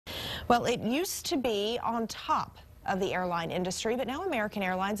Well, it used to be on top of the airline industry, but now American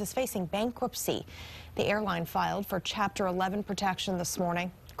Airlines is facing bankruptcy. The airline filed for Chapter 11 protection this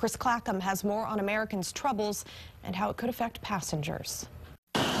morning. Chris Clackham has more on American's troubles and how it could affect passengers.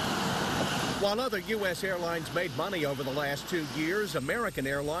 While other U.S. airlines made money over the last 2 years, American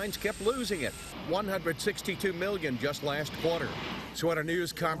Airlines kept losing it. $162 million just last quarter. So at a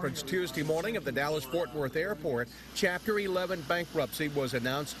news conference Tuesday morning at the Dallas-Fort Worth Airport, Chapter 11 bankruptcy was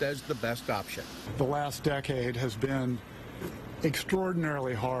announced as the best option. The last decade has been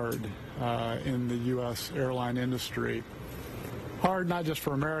extraordinarily hard in the U.S. airline industry. Hard not just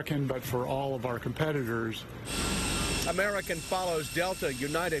for American, but for all of our competitors. American follows Delta,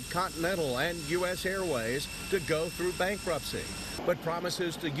 United, Continental, and U.S. Airways to go through bankruptcy, but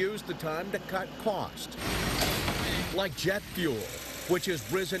promises to use the time to cut costs. Like jet fuel, which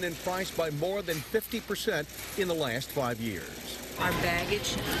has risen in price by more than 50% in the last 5 years. Our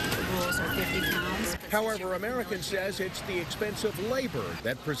baggage rules are 50 pounds. However, American says it's the expense of labor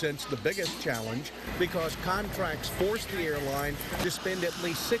that presents the biggest challenge because contracts force the airline to spend at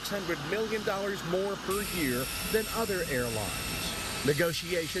least $600 million more per year than other airlines.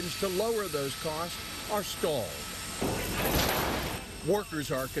 Negotiations to lower those costs are stalled.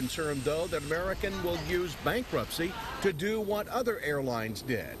 Workers are concerned, though, that American will use bankruptcy to do what other airlines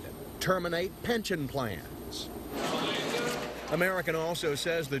did, terminate pension plans. American also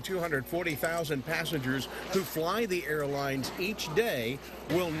says the 240,000 passengers who fly the airlines each day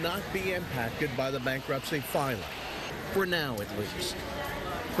will not be impacted by the bankruptcy filing. For now, at least.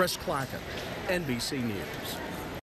 Chris Clackham, NBC News.